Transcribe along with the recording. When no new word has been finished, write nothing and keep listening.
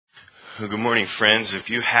Well, good morning, friends. If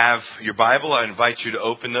you have your Bible, I invite you to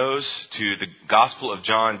open those to the Gospel of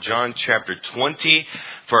John, John chapter 20.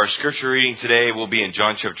 For our scripture reading today, we'll be in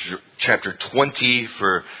John chapter 20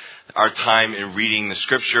 for our time in reading the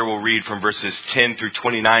scripture. We'll read from verses 10 through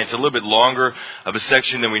 29. It's a little bit longer of a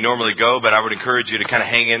section than we normally go, but I would encourage you to kind of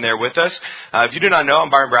hang in there with us. If you do not know, I'm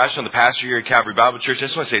Byron Brash. I'm the pastor here at Calvary Bible Church. I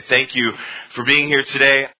just want to say thank you for being here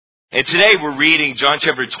today. And today we're reading John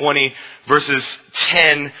chapter 20, verses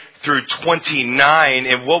 10 through 29,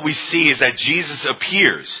 and what we see is that Jesus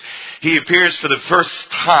appears. He appears for the first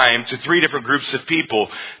time to three different groups of people.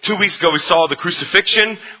 2 weeks ago we saw the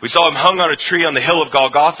crucifixion. We saw him hung on a tree on the hill of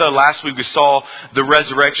Golgotha. Last week we saw the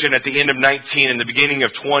resurrection at the end of 19 and the beginning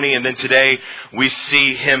of 20. And then today we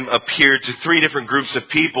see him appear to three different groups of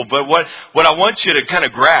people. But what I want you to kind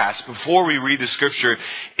of grasp before we read the scripture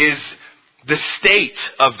is the state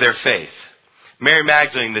of their faith. Mary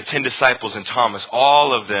Magdalene, the 10 disciples, and Thomas,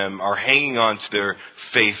 all of them are hanging on to their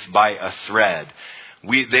faith by a thread.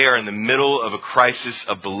 They are in the middle of a crisis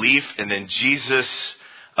of belief, and then Jesus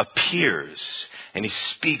appears, and he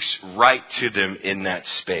speaks right to them in that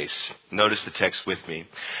space. Notice the text with me.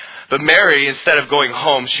 But Mary, instead of going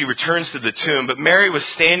home, she returns to the tomb. But Mary was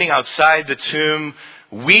standing outside the tomb,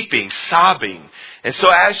 weeping, sobbing. And so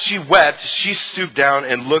as she wept, she stooped down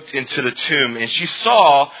and looked into the tomb, and she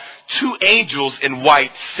saw 2 angels in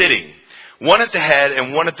white sitting, one at the head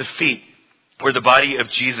and one at the feet, where the body of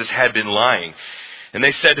Jesus had been lying. And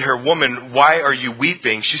they said to her, "Woman, why are you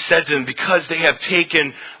weeping?" She said to them, "Because they have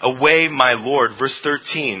taken away my Lord." Verse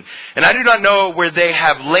 13. "And I do not know where they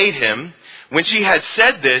have laid him." When she had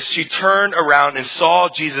said this, she turned around and saw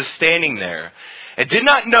Jesus standing there, and did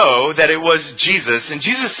not know that it was Jesus. And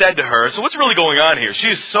Jesus said to her, so what's really going on here? She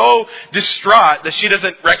is so distraught that she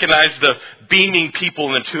doesn't recognize the beaming people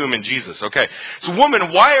in the tomb and Jesus. Okay. So,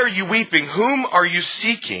 "Woman, why are you weeping? Whom are you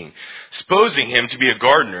seeking?" Supposing him to be a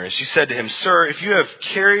gardener. And she said to him, "Sir, if you have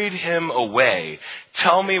carried him away,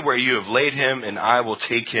 tell me where you have laid him, and I will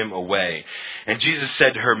take him away." And Jesus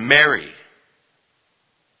said to her, "Mary."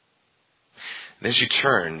 Then she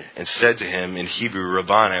turned and said to him in Hebrew,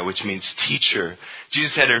 "Rabboni," which means teacher.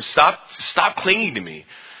 Jesus said to her, Stop clinging to me,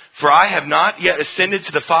 for I have not yet ascended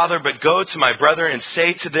to the Father, but go to my brethren and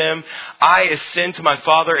say to them, I ascend to my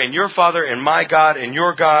Father and your Father, and my God and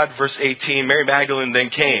your God." Verse 18, Mary Magdalene then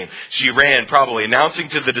came. She ran, probably, announcing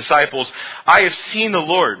to the disciples, "I have seen the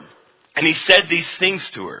Lord." And he said these things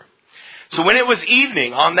to her. So when it was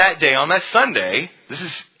evening on that day, on that Sunday, this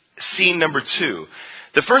is scene number 2.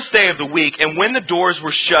 The first day of the week, and when the doors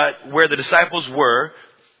were shut where the disciples were,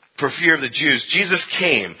 for fear of the Jews, Jesus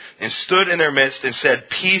came and stood in their midst and said,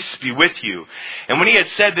 "Peace be with you." And when he had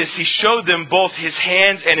said this, he showed them both his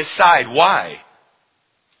hands and his side. Why?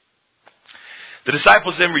 The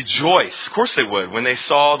disciples then rejoiced. Of course they would, when they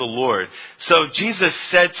saw the Lord. So Jesus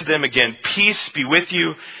said to them again, "Peace be with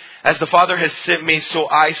you. As the Father has sent me, so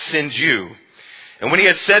I send you." And when he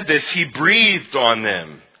had said this, he breathed on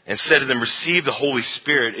them and said to them, "Receive the Holy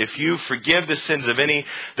Spirit. If you forgive the sins of any,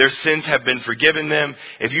 their sins have been forgiven them.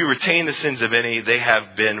 If you retain the sins of any, they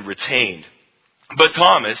have been retained." But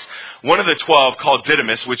Thomas, one of the 12, called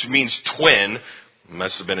Didymus, which means twin,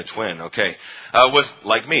 must have been a twin, okay, was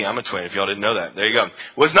like me. I'm a twin, if y'all didn't know that. There you go.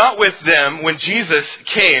 Was not with them when Jesus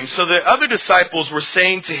came. So the other disciples were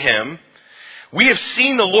saying to him, "We have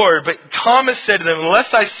seen the Lord." But Thomas said to them,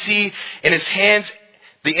 "Unless I see in his hands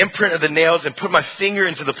the imprint of the nails, and put my finger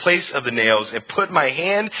into the place of the nails, and put my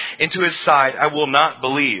hand into his side, I will not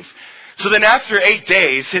believe." So then after 8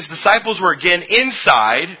 days, his disciples were again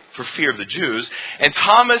inside, for fear of the Jews, and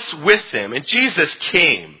Thomas with them. And Jesus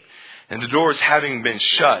came, and the doors having been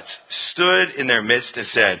shut, stood in their midst and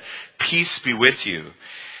said, "Peace be with you."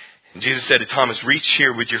 And Jesus said to Thomas, "Reach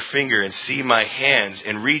here with your finger and see my hands,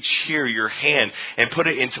 and reach here your hand and put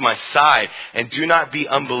it into my side, and do not be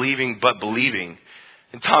unbelieving but believing."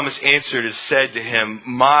 And Thomas answered and said to him,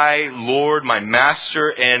 "My Lord, my Master,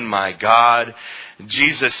 and my God." And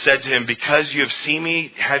Jesus said to him, "Because you have seen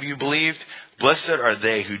me, have you believed? Blessed are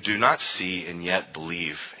they who do not see and yet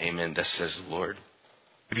believe." Amen. Thus says the Lord.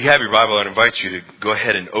 If you have your Bible, I'd invite you to go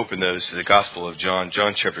ahead and open those to the Gospel of John.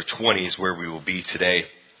 John chapter 20 is where we will be today.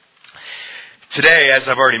 Today, as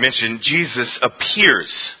I've already mentioned, Jesus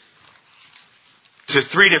appears to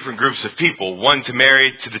 3 different groups of people. One to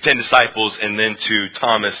Mary, to the 10 disciples, and then to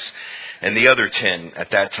Thomas and the other 10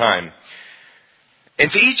 at that time. And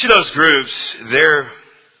to each of those groups, their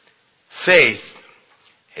faith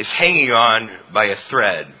is hanging on by a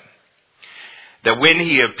thread. That when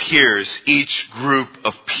he appears, each group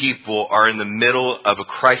of people are in the middle of a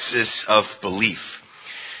crisis of belief.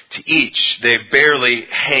 to each. They barely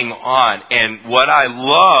hang on. And what I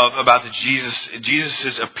love about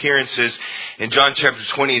Jesus' appearances in John chapter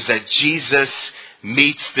 20 is that Jesus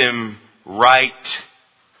meets them right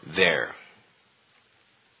there.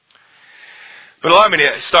 But allow me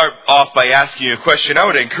to start off by asking you a question. I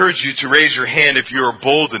would encourage you to raise your hand if you're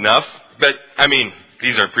bold enough. But,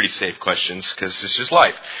 these are pretty safe questions because it's just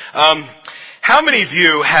life. How many of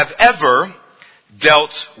you have ever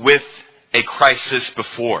dealt with a crisis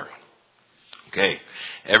before? Okay.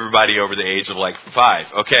 Everybody over the age of 5.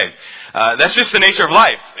 Okay. That's just the nature of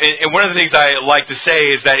life. And one of the things I like to say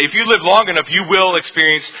is that if you live long enough, you will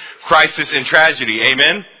experience crisis and tragedy.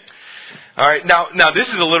 Amen? All right. Now this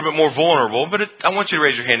is a little bit more vulnerable, but I want you to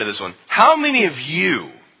raise your hand to this one. How many of you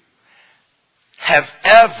have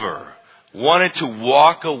ever wanted to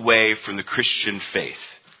walk away from the Christian faith?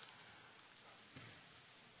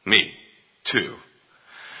 Me, too.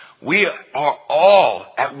 We are all,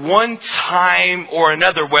 at one time or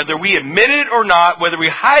another, whether we admit it or not, whether we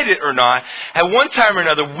hide it or not, at one time or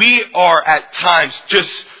another, we are at times just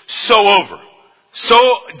so over,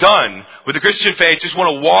 so done with the Christian faith, just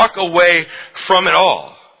want to walk away from it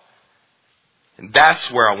all. And that's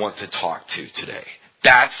where I want to talk to today.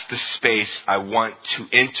 That's the space I want to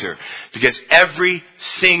enter. Because every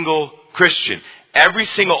single Christian, every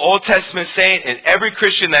single Old Testament saint, and every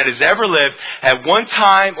Christian that has ever lived at one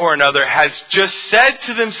time or another has just said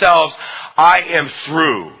to themselves, I am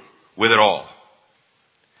through with it all.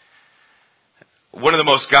 One of the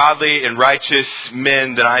most godly and righteous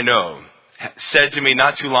men that I know said to me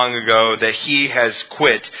not too long ago that he has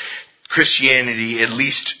quit Christianity at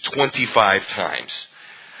least 25 times.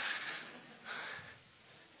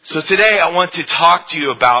 So today I want to talk to you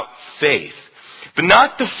about faith. But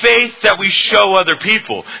not the faith that we show other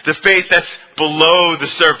people. The faith that's below the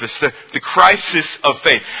surface. The crisis of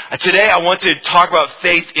faith. Today I want to talk about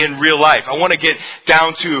faith in real life. I want to get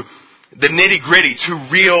down to the nitty-gritty, to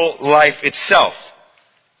real life itself.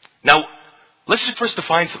 Now, let's just first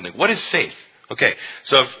define something. What is faith? Okay,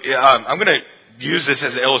 so I'm going to use this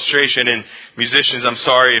as an illustration, and musicians, I'm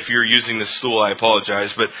sorry if you're using this stool, I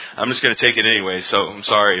apologize, but I'm just going to take it anyway, so I'm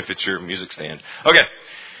sorry if it's your music stand. Okay,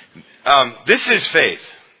 this is faith.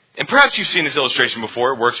 And perhaps you've seen this illustration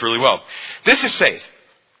before, it works really well. This is faith.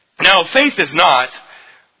 Now, faith is not,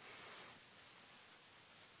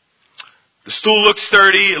 the stool looks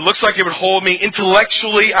sturdy, it looks like it would hold me.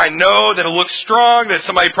 Intellectually, I know that it looks strong, that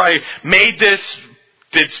somebody probably made this,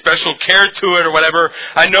 did special care to it or whatever.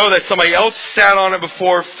 I know that somebody else sat on it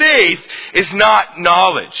before. Faith is not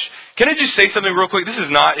knowledge. Can I just say something real quick? This is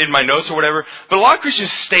not in my notes or whatever, but a lot of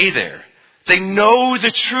Christians stay there. They know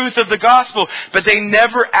the truth of the gospel, but they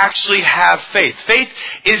never actually have faith. Faith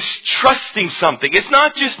is trusting something. It's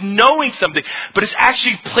not just knowing something, but it's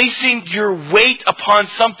actually placing your weight upon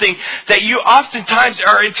something that you oftentimes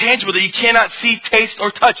are intangible, that you cannot see, taste,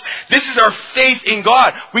 or touch. This is our faith in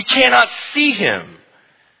God. We cannot see Him,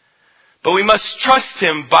 but we must trust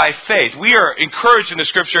Him by faith. We are encouraged in the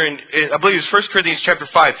scripture, in I believe it's 1 Corinthians chapter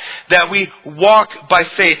 5, that we walk by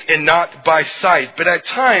faith and not by sight. But at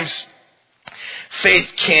times, faith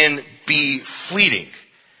can be fleeting.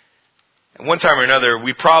 At one time or another,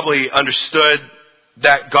 we probably understood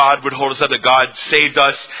that God would hold us up, that God saved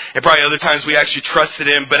us, and probably other times we actually trusted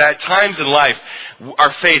Him. But at times in life,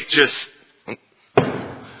 our faith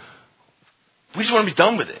we just want to be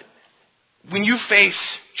done with it. When you face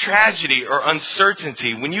tragedy or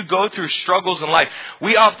uncertainty, when you go through struggles in life,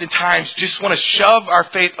 we oftentimes just want to shove our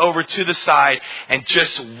faith over to the side and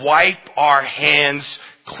just wipe our hands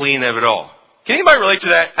clean of it all. Can anybody relate to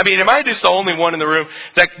that? Am I just the only one in the room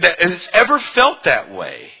that has ever felt that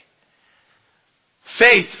way?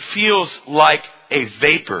 Faith feels like a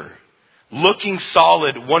vapor, looking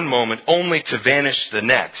solid one moment only to vanish the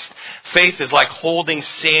next. Faith is like holding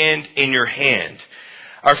sand in your hand.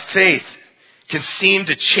 Our faith can seem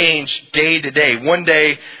to change day to day. One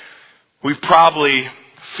day, we probably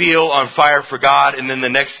feel on fire for God, and then the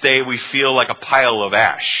next day we feel like a pile of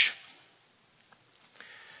ash.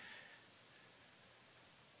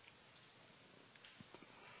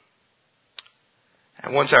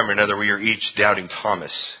 At one time or another, we are each doubting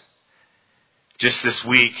Thomas. Just this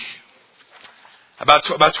week,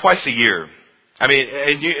 about twice a year.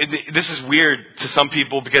 This is weird to some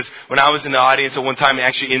people because when I was in the audience at one time,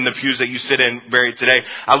 actually in the pews that you sit in buried today,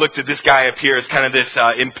 I looked at this guy up here as kind of this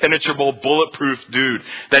impenetrable, bulletproof dude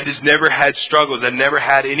that just never had struggles, that never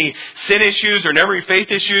had any sin issues or never any faith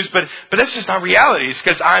issues. But that's just not reality. It's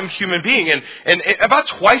because I'm a human being. And about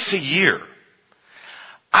twice a year,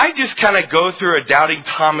 I just kind of go through a doubting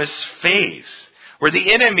Thomas phase where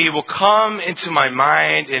the enemy will come into my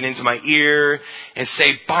mind and into my ear and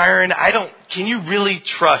say, Byron, can you really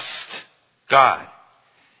trust God?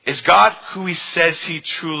 Is God who he says he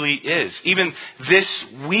truly is? Even this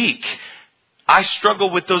week, I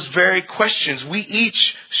struggle with those very questions. We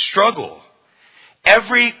each struggle.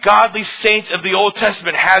 Every godly saint of the Old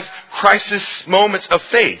Testament has crisis moments of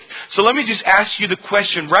faith. So let me just ask you the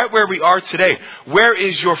question right where we are today. Where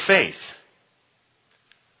is your faith?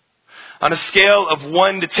 On a scale of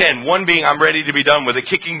 1 to 10, 1 being I'm ready to be done with it,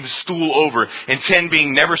 kicking the stool over, and 10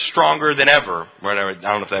 being never stronger than ever. Right? I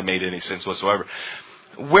don't know if that made any sense whatsoever.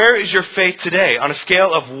 Where is your faith today? On a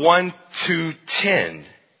scale of 1 to 10.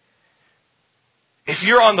 If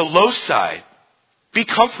you're on the low side, be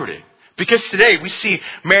comforted. Because today we see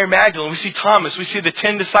Mary Magdalene, we see Thomas, we see the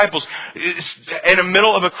 10 disciples in the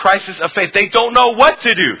middle of a crisis of faith. They don't know what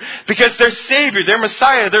to do because their Savior, their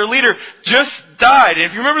Messiah, their leader just died. And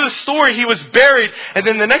if you remember the story, he was buried. And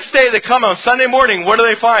then the next day they come on Sunday morning, what do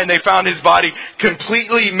they find? They found his body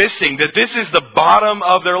completely missing. That this is the bottom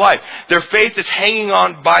of their life. Their faith is hanging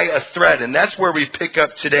on by a thread. And that's where we pick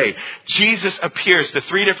up today. Jesus appears to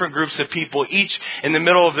 3 different groups of people, each in the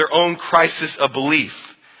middle of their own crisis of belief.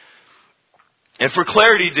 And for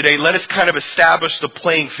clarity today, let us kind of establish the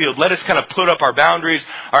playing field. Let us kind of put up our boundaries,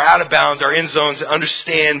 our out of bounds, our end zones, and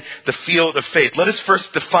understand the field of faith. Let us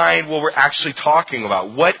first define what we're actually talking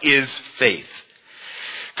about. What is faith?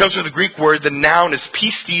 It comes from the Greek word. The noun is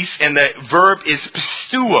pistis, and the verb is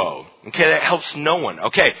pisteuo. Okay, that helps no one.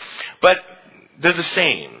 Okay, but they're the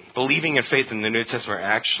same. Believing and faith in the New Testament are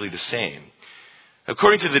actually the same.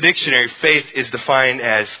 According to the dictionary, faith is defined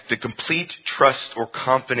as the complete trust or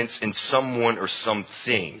confidence in someone or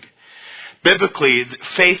something. Biblically,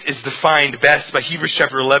 faith is defined best by Hebrews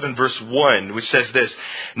chapter 11, verse 1, which says this: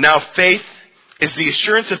 Now faith is the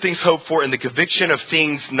assurance of things hoped for and the conviction of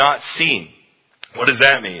things not seen. What does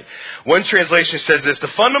that mean? One translation says this: the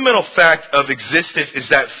fundamental fact of existence is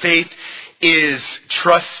that faith is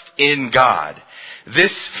trust in God.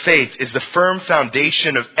 This faith is the firm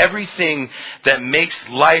foundation of everything that makes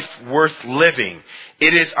life worth living.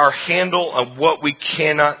 It is our handle on what we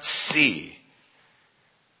cannot see.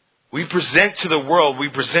 We present to the world, we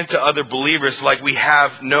present to other believers like we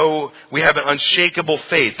have an unshakable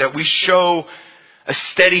faith, that we show a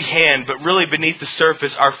steady hand, but really beneath the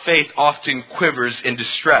surface, our faith often quivers in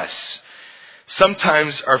distress.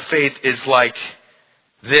 Sometimes our faith is like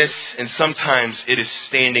this, and sometimes it is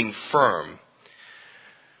standing firm.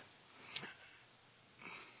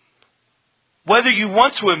 Whether you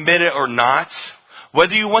want to admit it or not,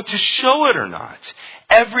 whether you want to show it or not,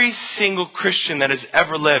 every single Christian that has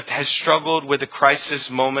ever lived has struggled with a crisis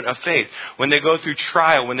moment of faith. When they go through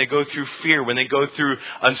trial, when they go through fear, when they go through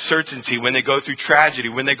uncertainty, when they go through tragedy,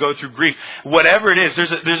 when they go through grief, whatever it is,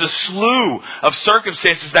 there's a slew of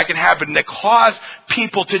circumstances that can happen that cause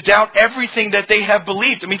people to doubt everything that they have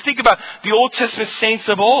believed. I mean, think about the Old Testament saints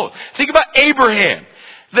of old. Think about Abraham.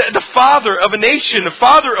 The father of a nation, the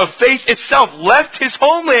father of faith itself, left his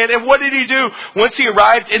homeland, and what did he do once he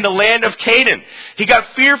arrived in the land of Canaan? He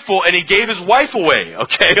got fearful and he gave his wife away.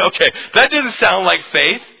 Okay. That doesn't sound like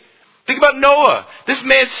faith. Think about Noah. This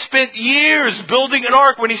man spent years building an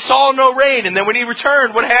ark when he saw no rain, and then when he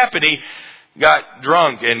returned, what happened? He got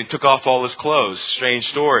drunk and he took off all his clothes. Strange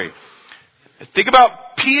story. Think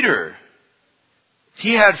about Peter.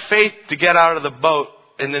 He had faith to get out of the boat,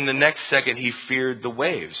 and then the next second he feared the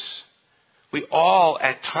waves. We all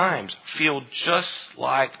at times feel just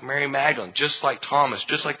like Mary Magdalene, just like Thomas,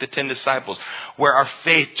 just like the 10 disciples, where our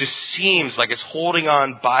faith just seems like it's holding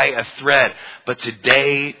on by a thread. But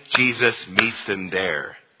today Jesus meets them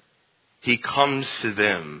there. He comes to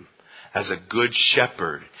them as a good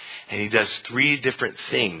shepherd, and he does 3 different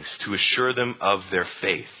things to assure them of their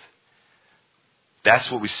faith.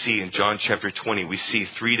 That's what we see in John chapter 20. We see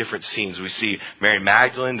 3 different scenes. We see Mary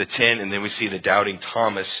Magdalene, the 10, and then we see the doubting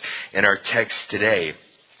Thomas in our text today.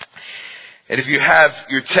 And if you have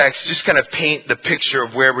your text, just kind of paint the picture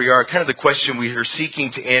of where we are. Kind of the question we are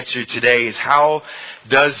seeking to answer today is, how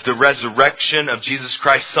does the resurrection of Jesus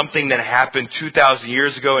Christ, something that happened 2,000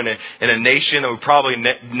 years ago in a nation that we've probably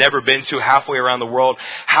never been to, halfway around the world,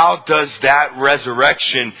 how does that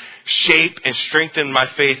resurrection shape and strengthen my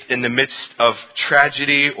faith in the midst of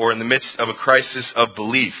tragedy or in the midst of a crisis of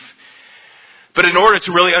belief? But in order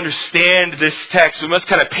to really understand this text, we must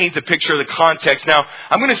kind of paint the picture of the context. Now,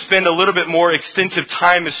 I'm going to spend a little bit more extensive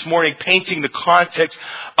time this morning painting the context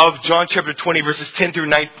of John chapter 20, verses 10 through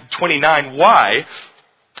 29. Why?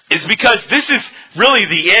 Is because this is really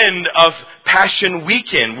the end of Passion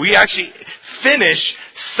Weekend. We actually finish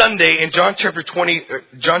Sunday in John chapter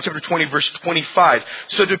 20, verse 25.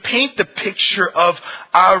 So to paint the picture of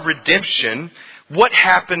our redemption, what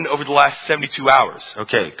happened over the last 72 hours?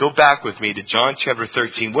 Okay, go back with me to John chapter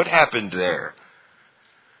 13. What happened there?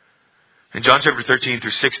 In John chapter 13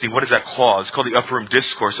 through 16, what is that called? It's called the Upper Room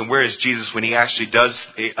Discourse. And where is Jesus when he actually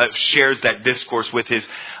shares that discourse with his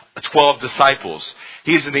 12 disciples?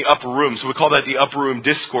 He is in the upper room. So we call that the Upper Room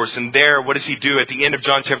Discourse. And there, what does he do at the end of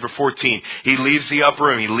John chapter 14? He leaves the upper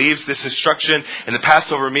room. He leaves this instruction and the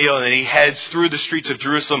Passover meal, and then he heads through the streets of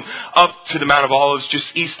Jerusalem up to the Mount of Olives, just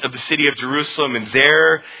east of the city of Jerusalem. And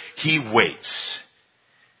there he waits.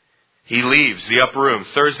 He leaves the upper room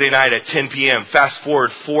Thursday night at 10 p.m. Fast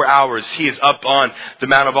forward 4 hours. He is up on the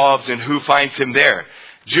Mount of Olives, and who finds him there?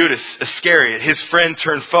 Judas Iscariot, his friend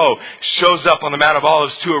turned foe, shows up on the Mount of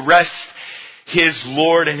Olives to arrest his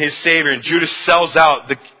Lord and his Savior. And Judas sells out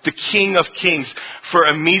the King of Kings for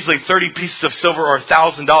a measly 30 pieces of silver or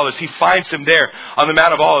 $1,000. He finds him there on the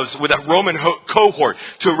Mount of Olives with a Roman cohort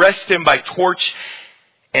to arrest him by torch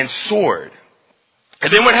and sword.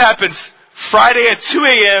 And then what happens? Friday at 2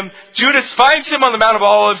 a.m., Judas finds him on the Mount of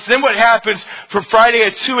Olives. Then what happens from Friday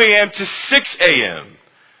at 2 a.m. to 6 a.m.?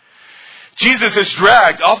 Jesus is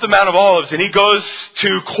dragged off the Mount of Olives, and he goes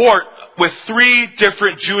to court with 3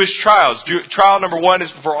 different Jewish trials. Trial number 1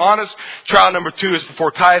 is before Annas. Trial number 2 is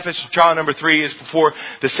before Caiaphas. Trial number 3 is before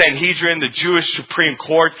the Sanhedrin, the Jewish Supreme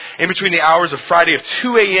Court. In between the hours of Friday of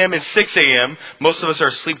 2 a.m. and 6 a.m., most of us are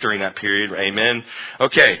asleep during that period. Amen.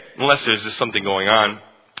 Okay, unless there's just something going on.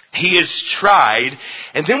 He is tried.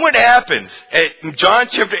 And then what happens? At John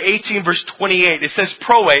chapter 18, verse 28, it says,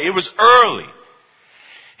 Proe, it was early.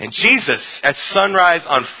 And Jesus, at sunrise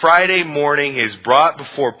on Friday morning, is brought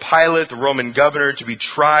before Pilate, the Roman governor, to be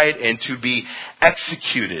tried and to be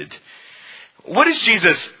executed. What is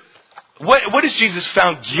Jesus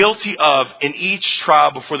found guilty of in each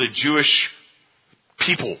trial before the Jewish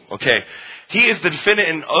people? Okay. He is the defendant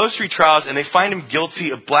in those 3 trials, and they find him guilty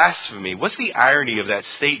of blasphemy. What's the irony of that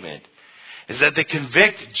statement? Is that they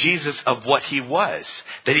convict Jesus of what he was.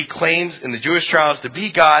 That he claims in the Jewish trials to be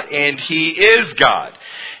God, and he is God.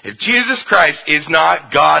 If Jesus Christ is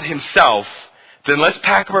not God himself, then let's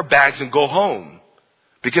pack up our bags and go home.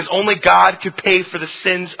 Because only God could pay for the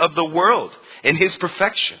sins of the world in his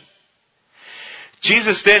perfection.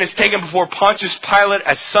 Jesus then is taken before Pontius Pilate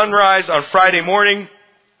at sunrise on Friday morning.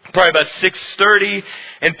 Probably about 6:30.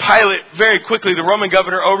 And Pilate, very quickly, the Roman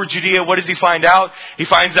governor over Judea, what does he find out? He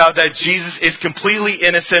finds out that Jesus is completely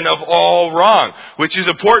innocent of all wrong. Which is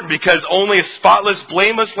important because only a spotless,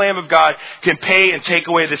 blameless Lamb of God can pay and take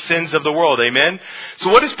away the sins of the world. Amen? So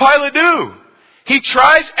what does Pilate do? He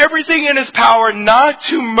tries everything in his power not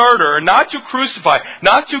to murder, not to crucify,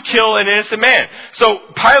 not to kill an innocent man. So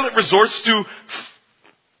Pilate resorts to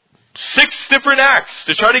 6 different acts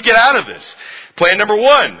to try to get out of this. Plan number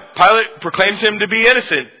 1, Pilate proclaims him to be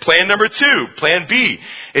innocent. Plan number 2, plan B,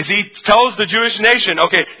 is he tells the Jewish nation,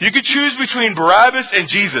 okay, you could choose between Barabbas and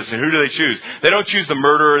Jesus. And who do they choose? They don't choose the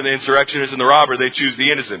murderer and the insurrectionist and the robber. They choose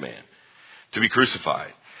the innocent man to be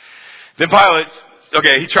crucified. Then Pilate,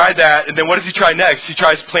 okay, he tried that. And then what does he try next? He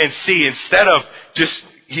tries plan C. Instead of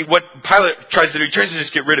what Pilate tries to do, he tries to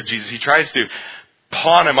just get rid of Jesus. He tries to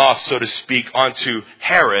pawn him off, so to speak, onto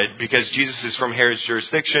Herod, because Jesus is from Herod's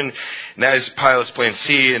jurisdiction. And that is Pilate's plan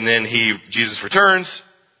C, and then Jesus returns.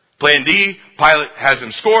 Plan D, Pilate has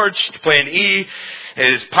him scourged. Plan E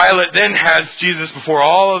is Pilate then has Jesus before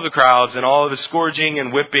all of the crowds and all of his scourging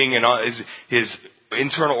and whipping and all his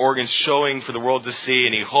internal organs showing for the world to see,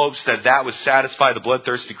 and he hopes that would satisfy the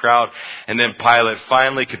bloodthirsty crowd. And then Pilate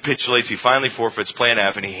finally capitulates. He finally forfeits plan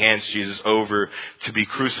F, and he hands Jesus over to be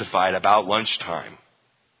crucified about lunchtime.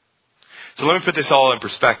 So let me put this all in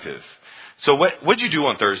perspective. So what did you do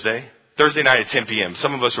on Thursday? Thursday night at 10 p.m.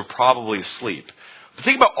 Some of us were probably asleep. But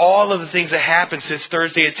think about all of the things that happened since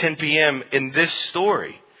Thursday at 10 p.m. in this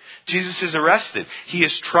story. Jesus is arrested. He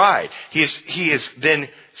is tried. He is then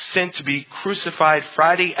sent to be crucified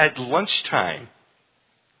Friday at lunchtime.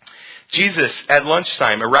 Jesus, at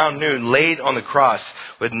lunchtime, around noon, laid on the cross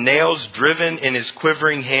with nails driven in his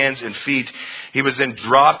quivering hands and feet. He was then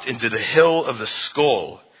dropped into the hill of the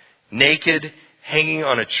skull, naked, hanging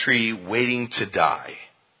on a tree, waiting to die.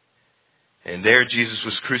 And there Jesus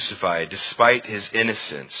was crucified despite his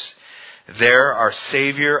innocence. There our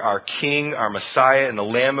Savior, our King, our Messiah, and the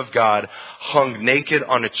Lamb of God hung naked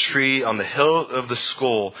on a tree on the hill of the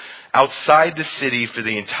skull outside the city for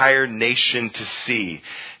the entire nation to see.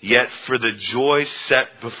 Yet for the joy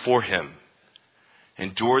set before him,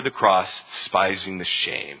 endured the cross, despising the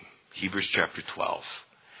shame. Hebrews chapter 12.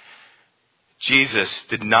 Jesus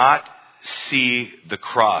did not see the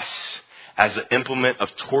cross as an implement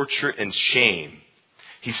of torture and shame.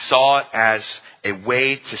 He saw it as a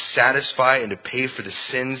way to satisfy and to pay for the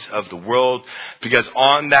sins of the world. Because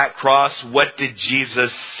on that cross, what did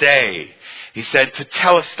Jesus say? He said,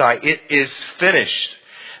 "Tetelestai, it is finished."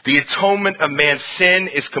 The atonement of man's sin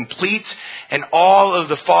is complete, and all of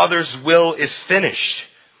the Father's will is finished.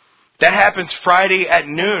 That happens Friday at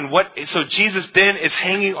noon. So Jesus then is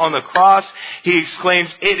hanging on the cross. He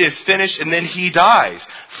exclaims, "It is finished," and then he dies.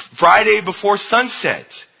 Friday before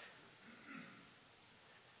sunset.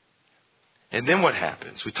 And then what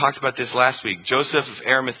happens? We talked about this last week. Joseph of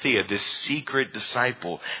Arimathea, this secret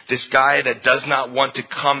disciple, this guy that does not want to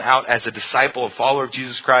come out as a disciple, a follower of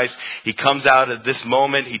Jesus Christ. He comes out at this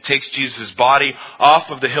moment. He takes Jesus' body off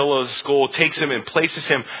of the hill of the skull, takes him and places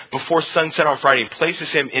him before sunset on Friday, and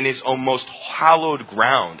places him in his own most hallowed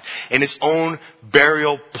ground, in his own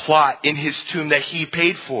burial plot, in his tomb that he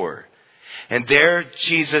paid for. And there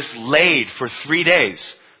Jesus laid for 3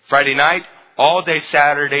 days. Friday night, all day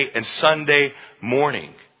Saturday, and Sunday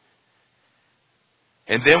morning.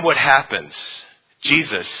 And then what happens?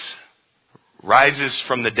 Jesus rises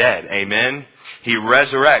from the dead. Amen. He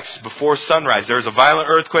resurrects before sunrise. There's a violent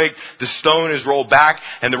earthquake. The stone is rolled back,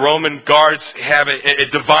 and the Roman guards have a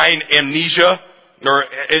divine amnesia or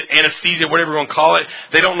anesthesia, whatever you want to call it.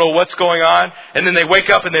 They don't know what's going on. And then they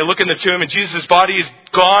wake up and they look in the tomb, and Jesus' body is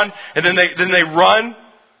gone. And then they run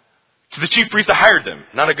to the chief priest that hired them.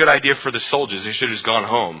 Not a good idea for the soldiers. They should have just gone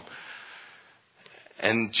home.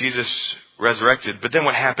 And Jesus resurrected. But then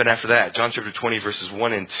what happened after that? John chapter 20, verses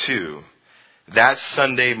 1 and 2. That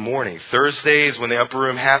Sunday morning. Thursday is when the upper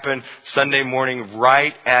room happened. Sunday morning,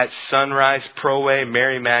 right at sunrise, Proe,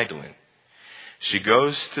 Mary Magdalene. She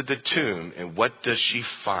goes to the tomb, and what does she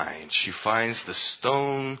find? She finds the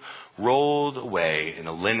stone rolled away, and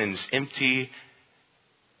the linen's empty,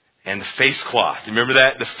 and the face cloth. Remember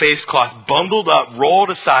that? The face cloth bundled up,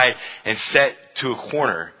 rolled aside, and set to a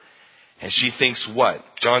corner. And she thinks what?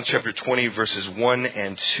 John chapter 20, verses 1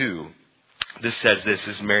 and 2. This says this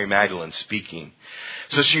is Mary Magdalene speaking.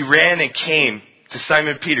 So she ran and came to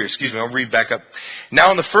Simon Peter. I'll read back up.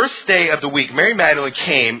 Now on the first day of the week, Mary Magdalene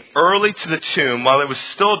came early to the tomb while it was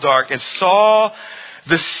still dark and saw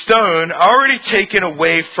the stone already taken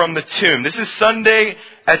away from the tomb. This is Sunday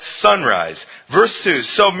at sunrise. Verse 2.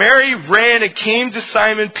 So Mary ran and came to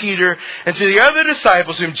Simon Peter and to the other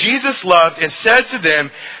disciples whom Jesus loved and said to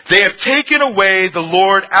them, "They have taken away the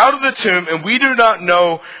Lord out of the tomb, and we do not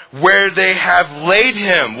know where they have laid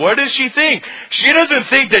him." What does she think? She doesn't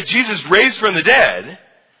think that Jesus raised from the dead.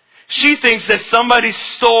 She thinks that somebody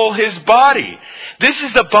stole his body. This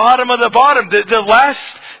is the bottom of the bottom. The last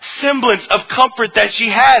semblance of comfort that she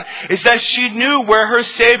had is that she knew where her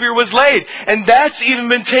Savior was laid. And that's even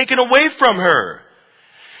been taken away from her.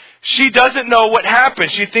 She doesn't know what happened.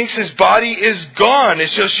 She thinks his body is gone. And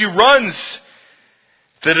so she runs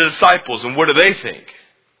to the disciples. And what do they think?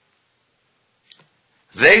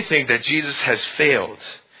 They think that Jesus has failed.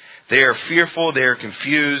 They are fearful. They are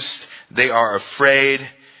confused. They are afraid.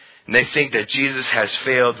 And they think that Jesus has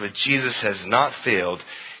failed, but Jesus has not failed.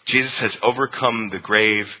 Jesus has overcome the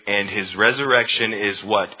grave, and his resurrection is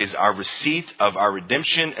what? Is our receipt of our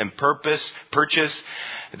redemption and purchase,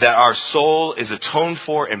 that our soul is atoned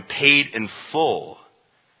for and paid in full.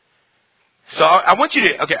 So I want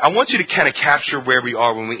you to kind of capture where we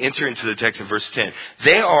are when we enter into the text in verse 10.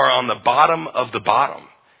 They are on the bottom of the bottom.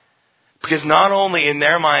 Because not only in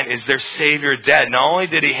their mind is their Savior dead, not only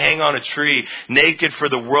did he hang on a tree naked for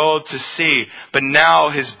the world to see, but now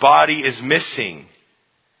his body is missing.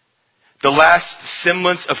 The last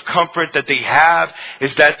semblance of comfort that they have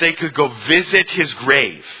is that they could go visit his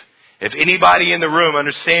grave. If anybody in the room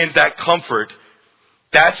understands that comfort,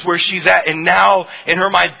 that's where she's at. And now, in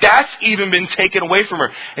her mind, that's even been taken away from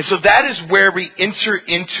her. And so that is where we enter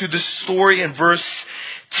into the story in verse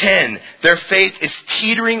 10. Their faith is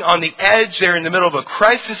teetering on the edge. They're in the middle of a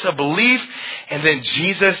crisis of belief. And then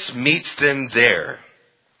Jesus meets them there.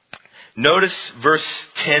 Notice verse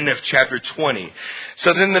 10 of chapter 20.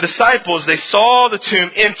 So then the disciples, they saw the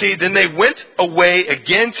tomb empty. Then they went away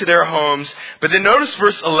again to their homes. But then notice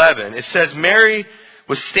verse 11. It says Mary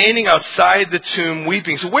was standing outside the tomb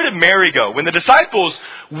weeping. So where did Mary go? When the disciples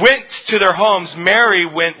went to their homes, Mary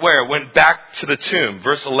went where? Went back to the tomb.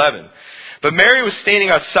 Verse 11. But Mary was standing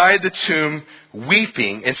outside the tomb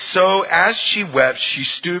weeping. And so as she wept, she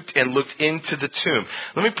stooped and looked into the tomb.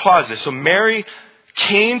 Let me pause this. So Mary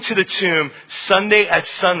came to the tomb Sunday at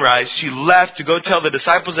sunrise. She left to go tell the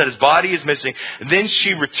disciples that his body is missing. Then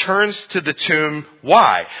she returns to the tomb.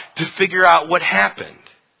 Why? To figure out what happened.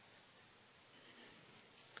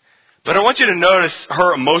 But I want you to notice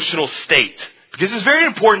her emotional state Because it's very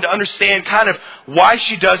important to understand kind of why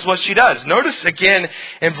she does what she does. Notice again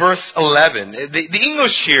in verse 11. The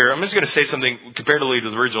English here, I'm just going to say something comparatively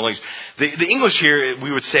to the original language. The English here,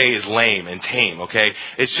 we would say, is lame and tame, okay?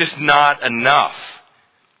 It's just not enough.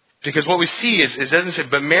 Because what we see is, it doesn't say,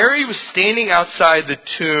 but Mary was standing outside the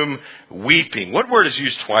tomb weeping. What word is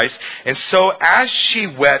used twice? And so as she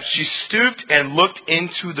wept, she stooped and looked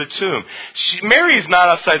into the tomb. Mary is not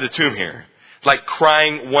outside the tomb here, like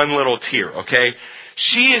crying one little tear, okay?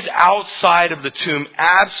 She is outside of the tomb,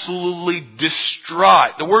 absolutely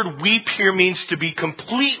distraught. The word weep here means to be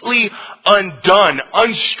completely undone,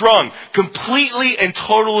 unstrung, completely and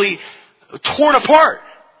totally torn apart.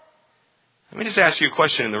 Let me just ask you a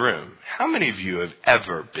question in the room. How many of you have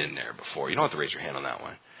ever been there before? You don't have to raise your hand on that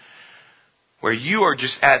one. Where you are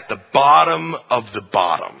just at the bottom of the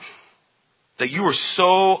bottom. That you are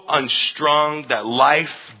so unstrung that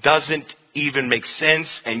life doesn't even make sense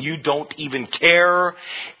and you don't even care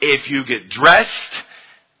if you get dressed,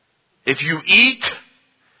 if you eat.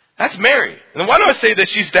 That's Mary. And why do I say that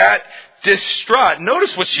she's that distraught?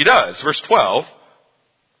 Notice what she does. Verse 12.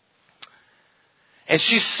 And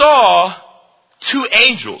she saw 2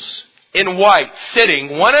 angels in white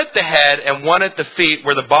sitting, one at the head and one at the feet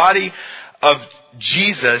where the body of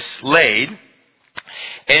Jesus laid.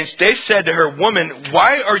 And they said to her, "Woman,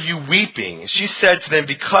 why are you weeping?" And she said to them,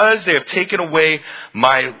 "Because they have taken away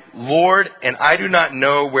my Lord, and I do not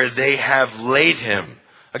know where they have laid him."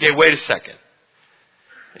 Okay, wait a second.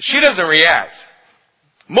 She doesn't react.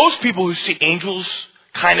 Most people who see angels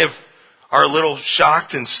kind of are a little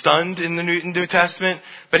shocked and stunned in the New Testament.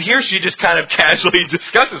 But here she just kind of casually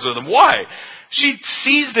discusses with them. Why? She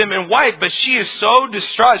sees them in white, but she is so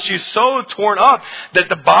distraught, she is so torn up that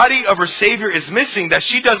the body of her Savior is missing that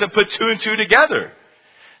she doesn't put 2 and 2 together.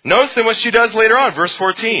 Notice then what she does later on, verse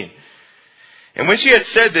 14. And when she had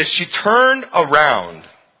said this, she turned around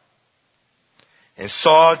and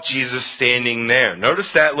saw Jesus standing there. Notice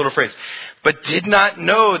that little phrase. But did not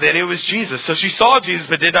know that it was Jesus. So she saw Jesus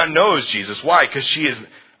but did not know it was Jesus. Why? Because she is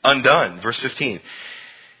undone. Verse 15.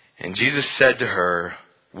 And Jesus said to her,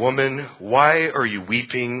 "Woman, why are you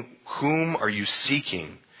weeping? Whom are you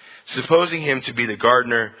seeking?" Supposing him to be the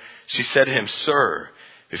gardener, she said to him, "Sir,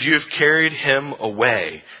 if you have carried him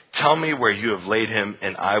away, tell me where you have laid him,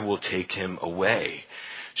 and I will take him away."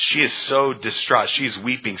 She is so distraught. She is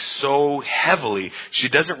weeping so heavily. She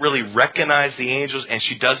doesn't really recognize the angels, and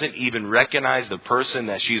she doesn't even recognize the person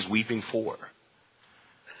that she is weeping for.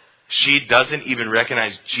 She doesn't even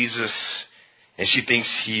recognize Jesus, and she thinks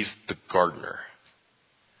he's the gardener.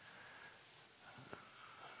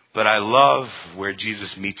 But I love where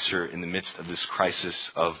Jesus meets her in the midst of this crisis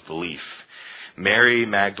of belief. Mary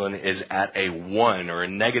Magdalene is at a 1 or a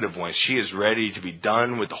 -1. She is ready to be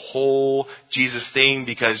done with the whole Jesus thing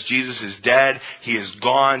because Jesus is dead. He is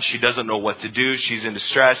gone. She doesn't know what to do. She's in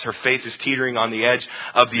distress. Her faith is teetering on the edge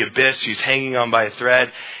of the abyss. She's hanging on by a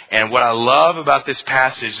thread. And what I love about this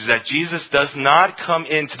passage is that Jesus does not come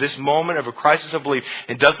into this moment of a crisis of belief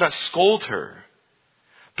and does not scold her.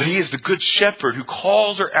 But he is the good shepherd who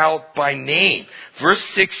calls her out by name. Verse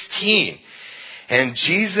 16. And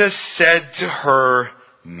Jesus said to her,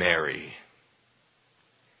 "Mary."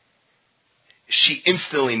 She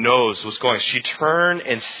instantly knows what's going on. She turned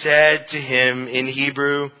and said to him in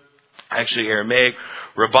Hebrew, actually Aramaic,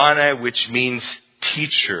 "Rabboni," which means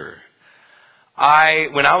teacher.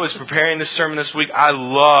 When I was preparing this sermon this week, I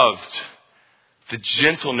loved the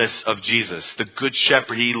gentleness of Jesus, the good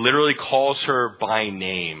shepherd. He literally calls her by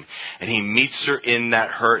name, and he meets her in that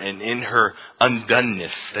hurt and in her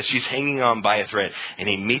undoneness, that she's hanging on by a thread. And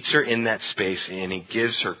he meets her in that space, and he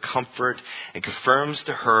gives her comfort and confirms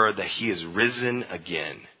to her that he is risen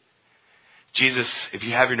again. Jesus, if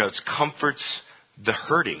you have your notes, comforts the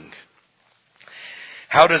hurting.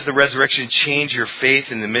 How does the resurrection change your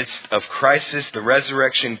faith in the midst of crisis? The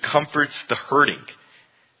resurrection comforts the hurting.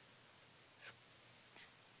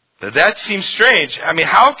 That seems strange. I mean,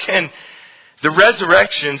 how can the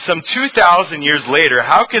resurrection, some 2,000 years later,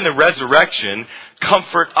 how can the resurrection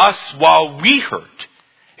comfort us while we hurt?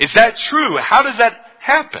 Is that true? How does that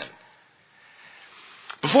happen?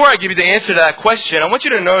 Before I give you the answer to that question, I want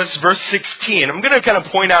you to notice verse 16. I'm going to kind of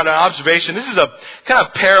point out an observation. This is a kind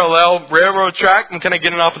of parallel railroad track. I'm kind of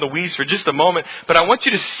getting off in the weeds for just a moment, but I want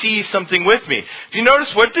you to see something with me. If you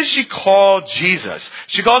notice, what does she call Jesus?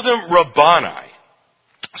 She calls him Rabboni.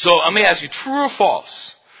 So let me ask you, true or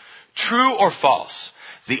false? True or false?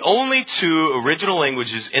 The only 2 original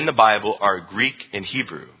languages in the Bible are Greek and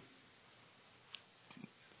Hebrew.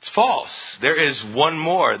 It's false. There is one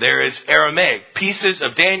more. There is Aramaic. Pieces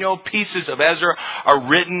of Daniel, pieces of Ezra are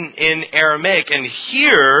written in Aramaic. And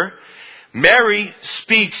here, Mary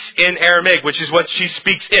speaks in Aramaic, which is what she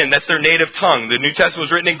speaks in. That's their native tongue. The New Testament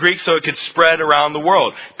was written in Greek so it could spread around the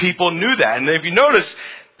world. People knew that. And if you notice,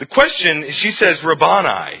 the question, she says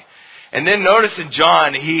Rabboni. And then notice in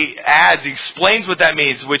John, he explains what that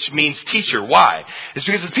means, which means teacher. Why? It's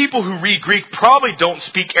because the people who read Greek probably don't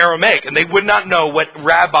speak Aramaic, and they would not know what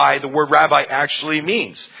the word rabbi actually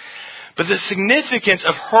means. But the significance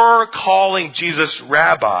of her calling Jesus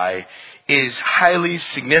rabbi is highly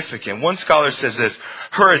significant. One scholar says this: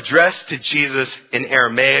 her address to Jesus in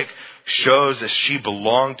Aramaic shows that she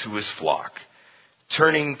belonged to his flock.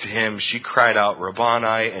 Turning to him, she cried out,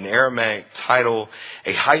 Rabboni, an Aramaic title,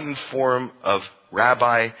 a heightened form of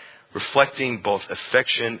rabbi, reflecting both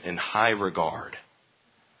affection and high regard.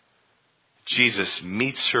 Jesus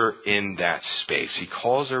meets her in that space. He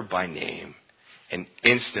calls her by name, and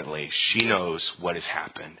instantly she knows what has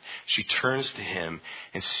happened. She turns to him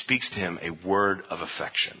and speaks to him a word of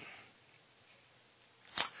affection.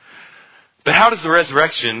 But how does the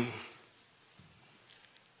resurrection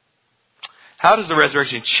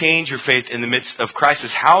change your faith in the midst of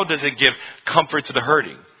crisis? How does it give comfort to the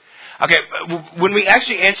hurting? Okay, when we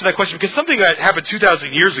actually answer that question, because something that happened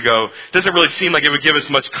 2,000 years ago doesn't really seem like it would give us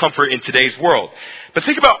much comfort in today's world. But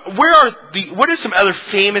think about, what are some other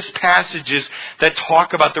famous passages that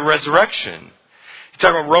talk about the resurrection? You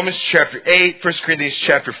talk about Romans chapter 8, 1 Corinthians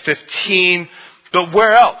chapter 15, but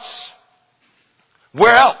where else?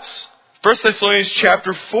 Where else? 1 Thessalonians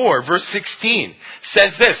chapter 4, verse 16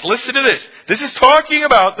 says this. Listen to this. This is talking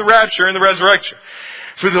about the rapture and the resurrection.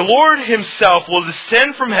 For the Lord himself will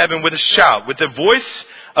descend from heaven with a shout, with the voice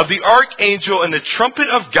of the archangel and the trumpet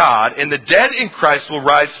of God, and the dead in Christ will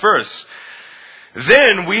rise first.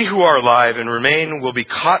 Then we who are alive and remain will be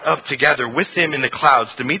caught up together with him in the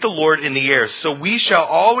clouds to meet the Lord in the air. So we shall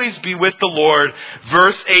always be with the Lord.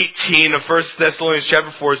 Verse 18 of 1 Thessalonians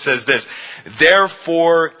chapter 4 says this: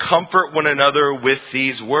 therefore comfort one another with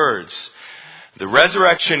these words. The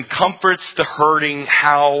resurrection comforts the hurting.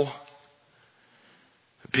 How?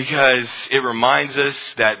 Because it reminds us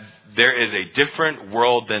that there is a different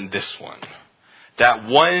world than this one. That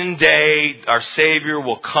one day our Savior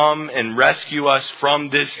will come and rescue us from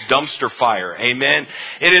this dumpster fire. Amen.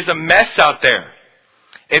 It is a mess out there.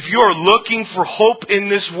 If you are looking for hope in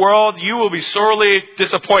this world, you will be sorely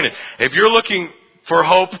disappointed. If you're looking for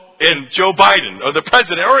hope in Joe Biden or the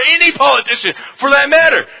president or any politician for that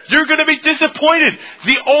matter, you're going to be disappointed.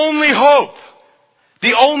 The only hope,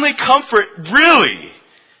 the only comfort really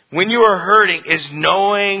when you are hurting is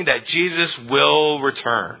knowing that Jesus will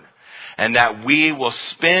return. And that we will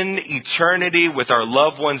spend eternity with our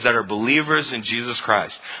loved ones that are believers in Jesus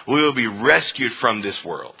Christ. We will be rescued from this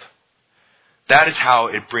world. That is how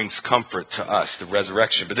it brings comfort to us, the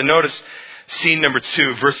resurrection. But then notice scene number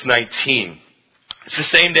 2, verse 19. It's the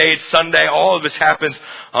same day, it's Sunday. All of this happens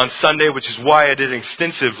on Sunday, which is why I did an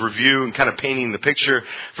extensive review and kind of painting the picture.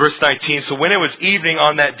 Verse 19, so when it was evening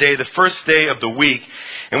on that day, the first day of the week,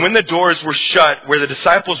 and when the doors were shut where the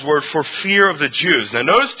disciples were for fear of the Jews. Now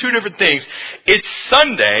notice two different things. It's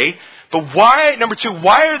Sunday, but why, number 2,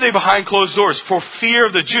 why are they behind closed doors? For fear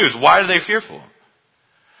of the Jews. Why are they fearful?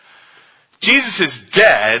 Jesus is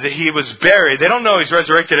dead. He was buried. They don't know he's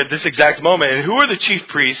resurrected at this exact moment. And who are the chief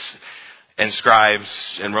priests and scribes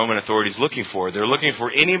and Roman authorities looking for? They're looking for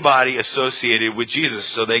anybody associated with Jesus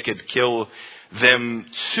so they could kill them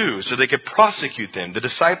too, so they could prosecute them. The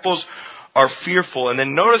disciples are fearful, and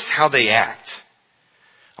then notice how they act.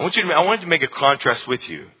 I want to make a contrast with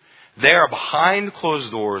you. They are behind closed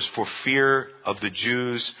doors for fear of the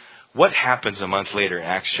Jews. What happens a month later in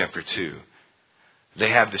Acts chapter 2? They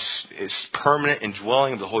have this permanent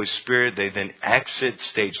indwelling of the Holy Spirit. They then exit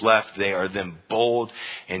stage left. They are then bold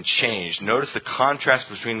and changed. Notice the contrast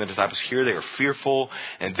between the disciples. Here they are fearful,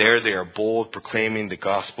 and there they are bold, proclaiming the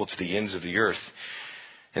gospel to the ends of the earth.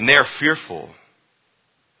 And they are fearful.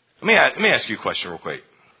 Let me ask you a question real quick.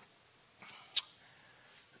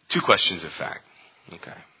 2 questions, in fact.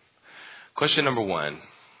 Okay. Question number 1.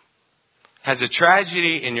 Has a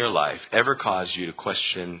tragedy in your life ever caused you to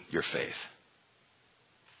question your faith?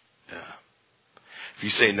 Yeah. If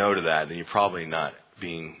you say no to that, then you're probably not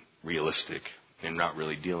being realistic and not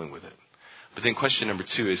really dealing with it. But then question number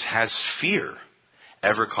 2 is, has fear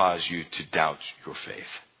ever caused you to doubt your faith?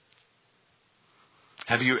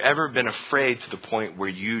 Have you ever been afraid to the point where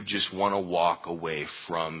you just want to walk away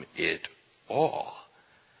from it all?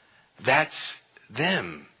 That's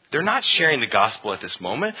them. They're not sharing the gospel at this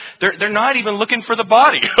moment. They're not even looking for the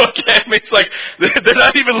body. Okay, I mean, it's like they're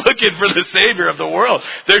not even looking for the Savior of the world.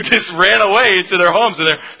 They just ran away into their homes, and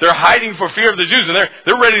they're hiding for fear of the Jews, and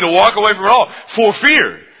they're ready to walk away from it all for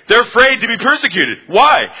fear. They're afraid to be persecuted.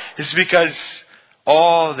 Why? It's because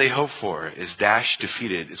all they hope for is dashed,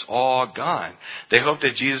 defeated. It's all gone. They hope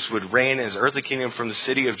that Jesus would reign in his earthly kingdom from the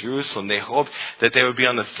city of Jerusalem. They hoped that they would be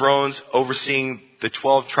on the thrones overseeing the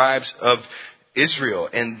 12 tribes of Israel.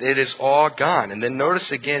 And it is all gone. And then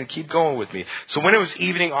notice again, keep going with me. So when it was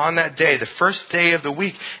evening on that day, the first day of the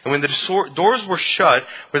week, and when the doors were shut,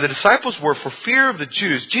 where the disciples were for fear of the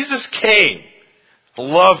Jews, Jesus came. I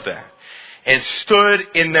love that. And stood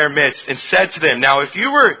in their midst and said to them, now if you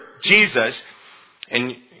were Jesus,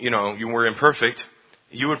 and, you were imperfect,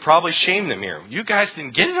 you would probably shame them here. You guys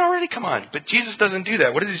didn't get it already? Come on. But Jesus doesn't do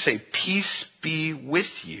that. What does he say? Peace be with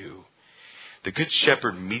you. The good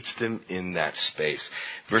shepherd meets them in that space.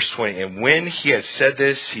 Verse 20, and when he had said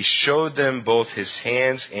this, he showed them both his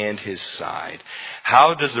hands and his side.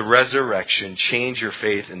 How does the resurrection change your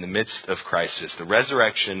faith in the midst of crisis? The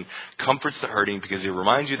resurrection comforts the hurting because it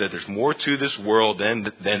reminds you that there's more to this world than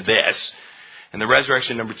this. And the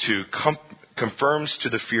resurrection, number 2, confirms to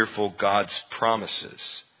the fearful God's promises.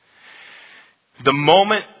 The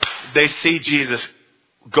moment they see Jesus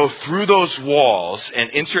go through those walls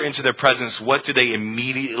and enter into their presence, what do they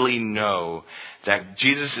immediately know? That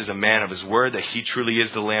Jesus is a man of his word, that he truly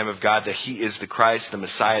is the Lamb of God, that he is the Christ, the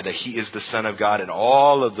Messiah, that he is the Son of God, and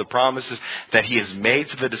all of the promises that he has made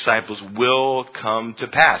to the disciples will come to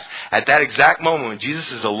pass. At that exact moment when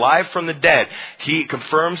Jesus is alive from the dead, he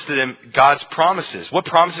confirms to them God's promises. What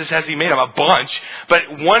promises has he made them? A bunch.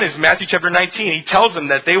 But one is Matthew chapter 19. He tells them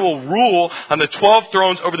that they will rule on the 12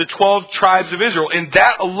 thrones over the 12 tribes of Israel. In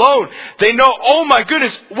that alone, they know, oh my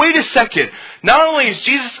goodness, wait a second. Not only is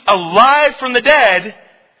Jesus alive from the dead,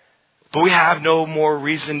 but we have no more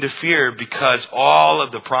reason to fear because all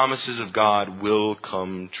of the promises of God will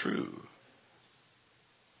come true.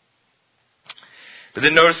 But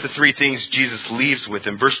then notice the 3 things Jesus leaves with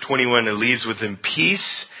him. Verse 21, he leaves with him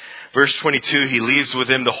peace. Verse 22, he leaves with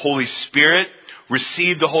him the Holy Spirit.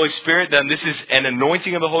 Receive the Holy Spirit. Then this is an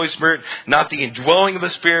anointing of the Holy Spirit, not the indwelling of the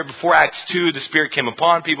Spirit. Before Acts 2, the Spirit came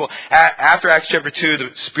upon people. After Acts chapter 2, the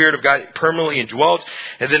Spirit of God permanently indwelt.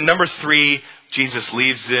 And then number 3, Jesus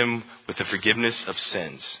leaves them with the forgiveness of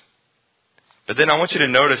sins. But then I want you to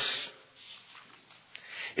notice,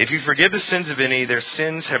 if you forgive the sins of any, their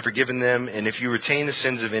sins have forgiven them. And if you retain the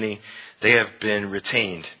sins of any, they have been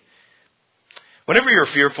retained. Whenever you're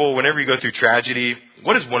fearful, whenever you go through tragedy,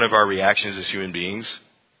 what is one of our reactions as human beings?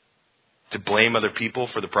 To blame other people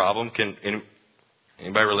for the problem. Can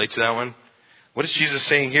anybody relate to that one? What is Jesus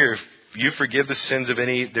saying here? If you forgive the sins of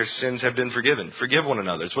any, their sins have been forgiven. Forgive one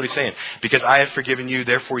another. That's what he's saying. Because I have forgiven you,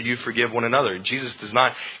 therefore you forgive one another. And Jesus does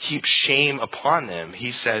not heap shame upon them.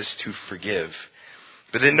 He says to forgive.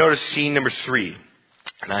 But then notice scene number 3.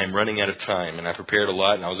 And I am running out of time, and I prepared a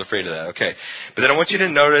lot, and I was afraid of that. Okay. But then I want you to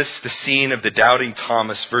notice the scene of the doubting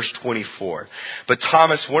Thomas, verse 24. But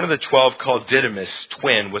Thomas, one of the 12, called Didymus,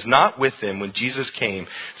 twin, was not with them when Jesus came.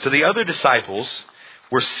 So the other disciples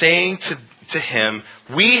were saying to him,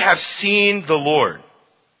 we have seen the Lord.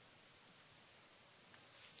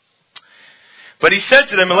 But he said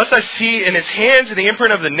to them, unless I see in his hands the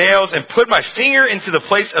imprint of the nails, and put my finger into the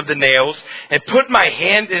place of the nails, and put my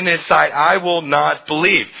hand in his side, I will not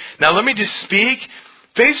believe. Now let me just speak.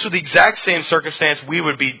 Faced with the exact same circumstance, we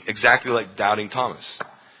would be exactly like doubting Thomas.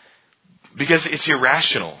 Because it's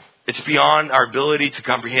irrational. It's beyond our ability to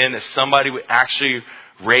comprehend that somebody would actually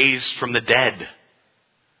raise from the dead.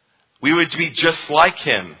 We would be just like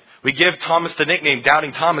him. We give Thomas the nickname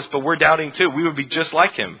Doubting Thomas, but we're doubting too. We would be just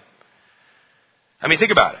like him. I mean,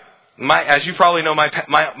 think about it. As you probably know,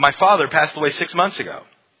 my father passed away 6 months ago.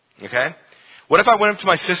 Okay? What if I went up to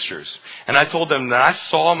my sisters and I told them that I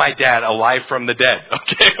saw my dad alive from the dead?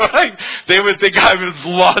 Okay? They would think I was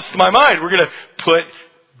lost my mind. We're going to put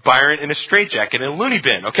Byron in a straitjacket in a loony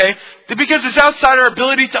bin. Okay? Because it's outside our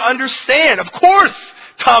ability to understand. Of course,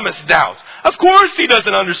 Thomas doubts. Of course he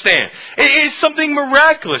doesn't understand. It is something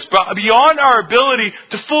miraculous, beyond our ability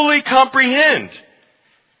to fully comprehend.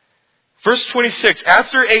 Verse 26,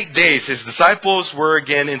 after 8 days, his disciples were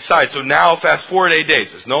again inside. So now fast forward 8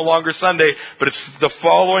 days. It's no longer Sunday, but it's the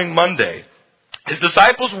following Monday. His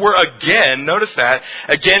disciples were again, notice that,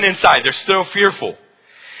 again inside. They're still fearful.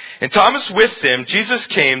 And Thomas with them, Jesus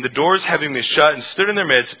came, the doors having been shut, and stood in their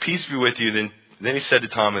midst. Peace be with you. Then he said to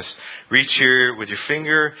Thomas, reach here with your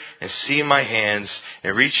finger and see my hands,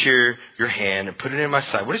 and reach here your hand and put it in my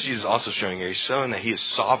side. What is Jesus also showing here? He's showing that he is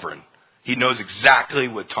sovereign. He knows exactly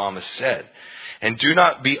what Thomas said. And do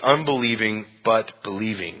not be unbelieving, but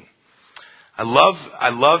believing. I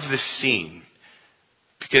love this scene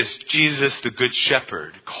because Jesus, the Good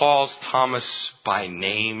Shepherd, calls Thomas by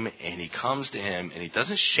name, and he comes to him and he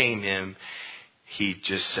doesn't shame him. he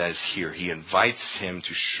just says here, he invites him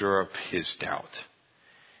to shore up his doubt.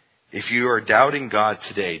 If you are doubting God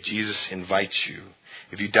today, Jesus invites you.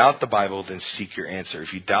 If you doubt the Bible, then seek your answer.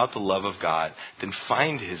 If you doubt the love of God, then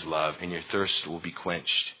find his love and your thirst will be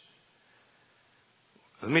quenched.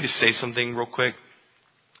 Let me just say something real quick.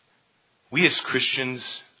 We as Christians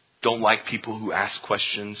don't like people who ask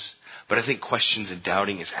questions, but I think questions and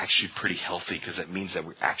doubting is actually pretty healthy because that means that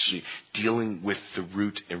we're actually dealing with the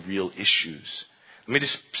root and real issues. Let me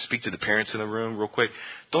just speak to the parents in the room real quick.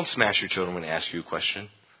 Don't smash your children when they ask you a question.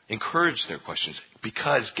 Encourage their questions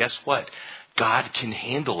because guess what? God can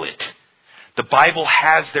handle it. The Bible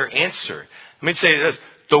has their answer. Let me say this.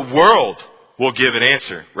 The world will give an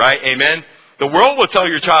answer, right? Amen? The world will tell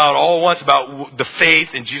your child all at once about the faith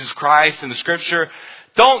in Jesus Christ and the Scripture.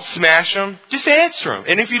 Don't smash them. Just answer them.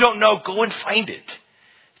 And if you don't know, go and find it.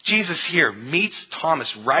 Jesus here meets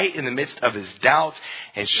Thomas right in the midst of his doubt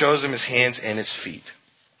and shows him his hands and his feet.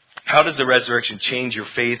 How does the resurrection change your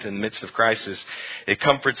faith in the midst of crisis? It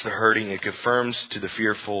comforts the hurting, it confirms to the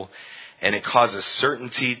fearful, and it causes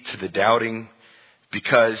certainty to the doubting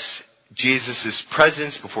because Jesus'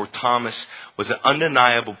 presence before Thomas was an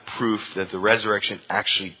undeniable proof that the resurrection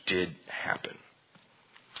actually did happen.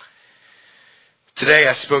 Today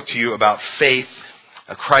I spoke to you about faith,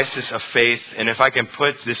 a crisis of faith, and if I can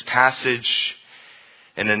put this passage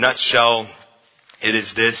in a nutshell, it is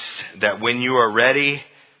this, that when you are ready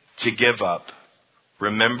to give up,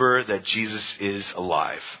 remember that Jesus is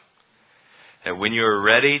alive. And when you are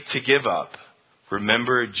ready to give up,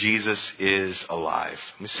 remember Jesus is alive.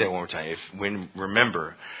 Let me say it one more time.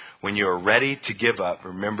 When you are ready to give up,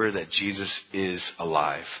 remember that Jesus is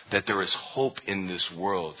alive. That there is hope in this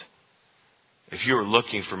world. If you are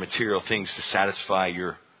looking for material things to satisfy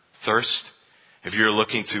your thirst, if you're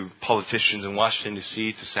looking to politicians in Washington,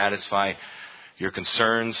 D.C. to satisfy your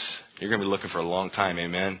concerns, you're going to be looking for a long time.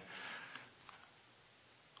 Amen.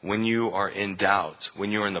 When you are in doubt, when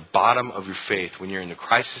you're in the bottom of your faith, when you're in the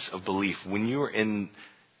crisis of belief, when you are in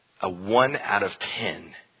a 1 out of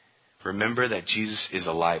 10, remember that Jesus is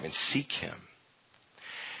alive and seek him.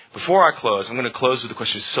 Before I close, I'm going to close with the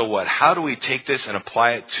question, so what? How do we take this and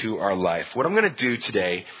apply it to our life? What I'm going to do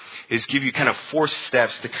today is give you kind of 4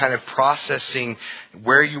 steps to kind of processing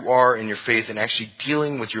where you are in your faith and actually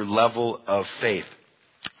dealing with your level of faith.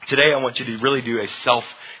 Today, I want you to really do a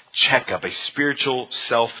self-checkup, a spiritual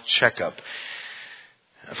self-checkup.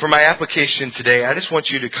 For my application today, I just want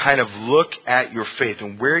you to kind of look at your faith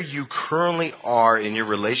and where you currently are in your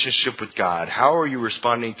relationship with God. How are you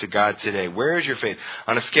responding to God today? Where is your faith?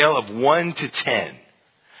 On a scale of 1 to 10.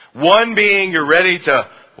 1 being you're ready to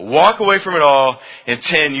walk away from it all, and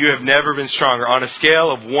 10, you have never been stronger. On a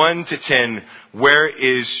scale of 1 to 10, where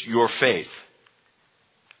is your faith?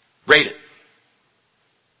 Rate it.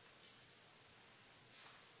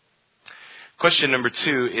 Question number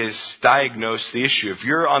 2 is diagnose the issue. If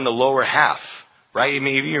you're on the lower half, right?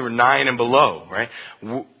 Maybe you're 9 and below, right?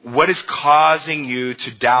 What is causing you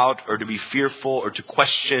to doubt or to be fearful or to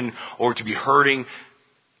question or to be hurting?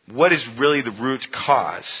 What is really the root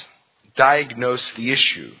cause? Diagnose the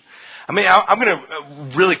issue. I'm going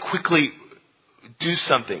to really quickly do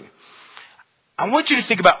something. I want you to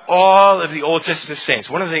think about all of the Old Testament saints.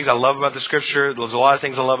 One of the things I love about the Scripture, there's a lot of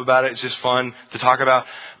things I love about it. It's just fun to talk about.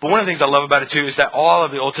 But one of the things I love about it too is that all of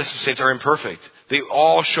the Old Testament saints are imperfect. They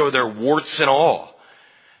all show their warts and all.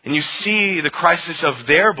 And you see the crisis of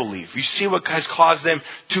their belief. You see what has caused them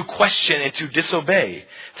to question and to disobey.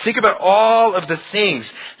 Think about all of the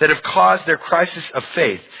things that have caused their crisis of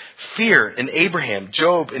faith. Fear in Abraham,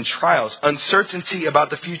 Job in trials, uncertainty about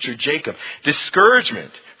the future, Jacob,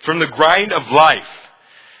 discouragement from the grind of life,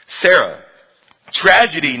 Sarah,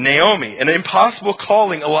 tragedy, Naomi, an impossible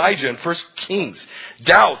calling, Elijah in 1 Kings,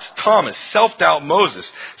 doubt, Thomas, self-doubt,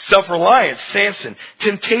 Moses, self-reliance, Samson,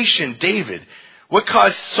 temptation, David. What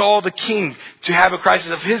caused Saul the king to have a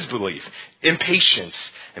crisis of his belief? Impatience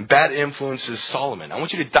and bad influences, Solomon. I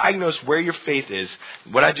want you to diagnose where your faith is.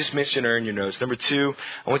 What I just mentioned are in your notes. Number 2,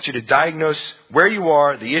 I want you to diagnose where you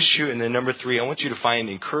are, the issue. And then number 3, I want you to find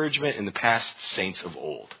encouragement in the past saints of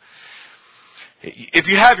old. If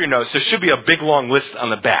you have your notes, there should be a big long list on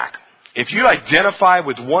the back. If you identify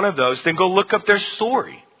with one of those, then go look up their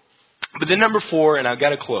story. But then number 4, and I've got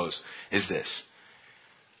to close, is this.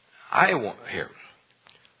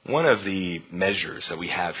 One of the measures that we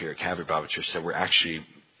have here at Calvary Bible Church that we're actually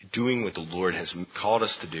doing what the Lord has called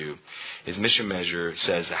us to do is mission measure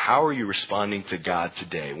says, how are you responding to God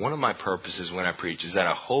today? One of my purposes when I preach is that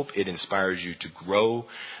I hope it inspires you to grow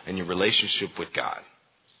in your relationship with God.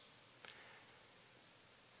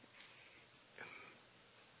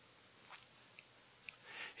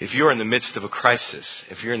 If you're in the midst of a crisis,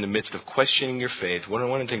 if you're in the midst of questioning your faith, one of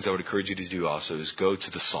the things I would encourage you to do also is go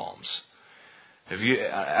to the Psalms.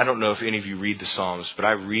 I don't know if any of you read the Psalms, but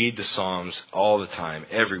I read the Psalms all the time,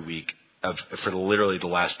 every week. For literally the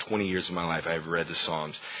last 20 years of my life, I've read the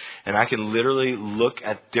Psalms. And I can literally look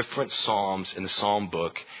at different Psalms in the Psalm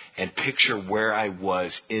book and picture where I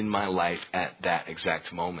was in my life at that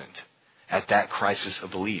exact moment, at that crisis of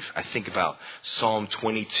belief. I think about Psalm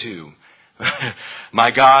 22. My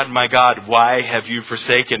God, why have you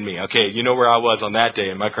forsaken me? Okay, you know where I was on that day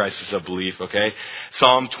in my crisis of belief, okay?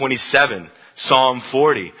 Psalm 27. Psalm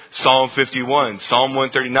 40, Psalm 51, Psalm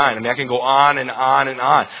 139. I mean, I can go on and on and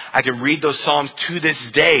on. I can read those Psalms to this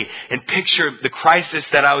day and picture the crisis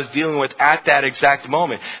that I was dealing with at that exact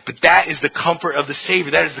moment. But that is the comfort of the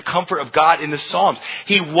Savior. That is the comfort of God in the Psalms.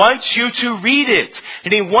 He wants you to read it.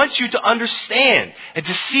 And He wants you to understand and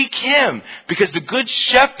to seek Him. Because the Good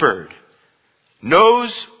Shepherd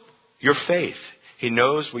knows your faith. He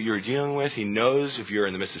knows what you're dealing with. He knows if you're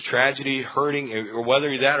in the midst of tragedy, hurting, or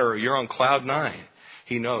whether you're that or you're on cloud nine.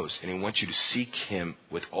 He knows, and He wants you to seek Him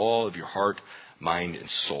with all of your heart, mind, and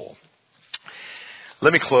soul.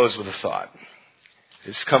 Let me close with a thought.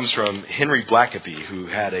 This comes from Henry Blackaby, who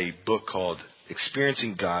had a book called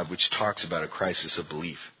Experiencing God, which talks about a crisis of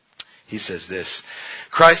belief. He says this: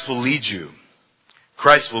 Christ will lead you.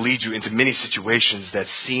 Christ will lead you into many situations that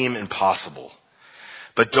seem impossible.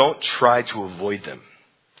 But don't try to avoid them.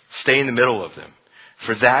 Stay in the middle of them,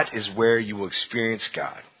 for that is where you will experience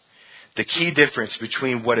God. The key difference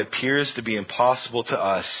between what appears to be impossible to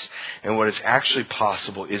us and what is actually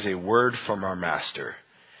possible is a word from our Master.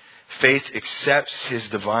 Faith accepts His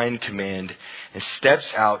divine command and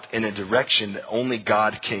steps out in a direction that only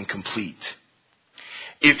God can complete.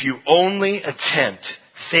 If you only attempt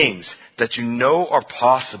things that you know are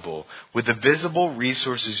possible with the visible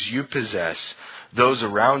resources you possess, those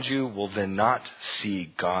around you will then not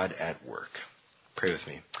see God at work. Pray with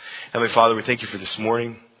me. Heavenly Father, we thank You for this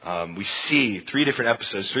morning. We see 3 different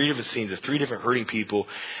episodes, 3 different scenes of 3 different hurting people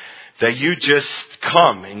that You just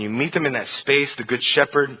come and You meet them in that space, the Good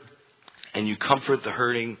Shepherd, and You comfort the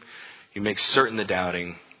hurting. You make certain the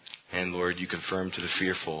doubting. And Lord, You confirm to the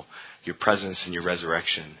fearful Your presence and Your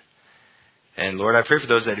resurrection. And Lord, I pray for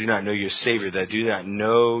those that do not know You as Savior, that do not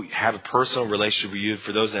have a personal relationship with You,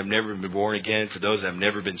 for those that have never been born again, for those that have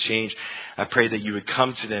never been changed. I pray that You would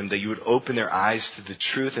come to them, that You would open their eyes to the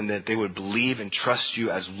truth, and that they would believe and trust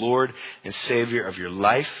You as Lord and Savior of your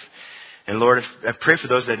life. And Lord, I pray for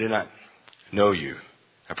those that do not know You.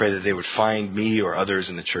 I pray that they would find me or others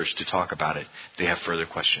in the church to talk about it if they have further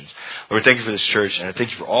questions. Lord, thank You for this church, and I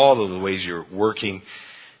thank You for all of the ways You're working,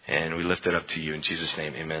 and we lift it up to You. In Jesus'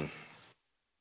 name, amen.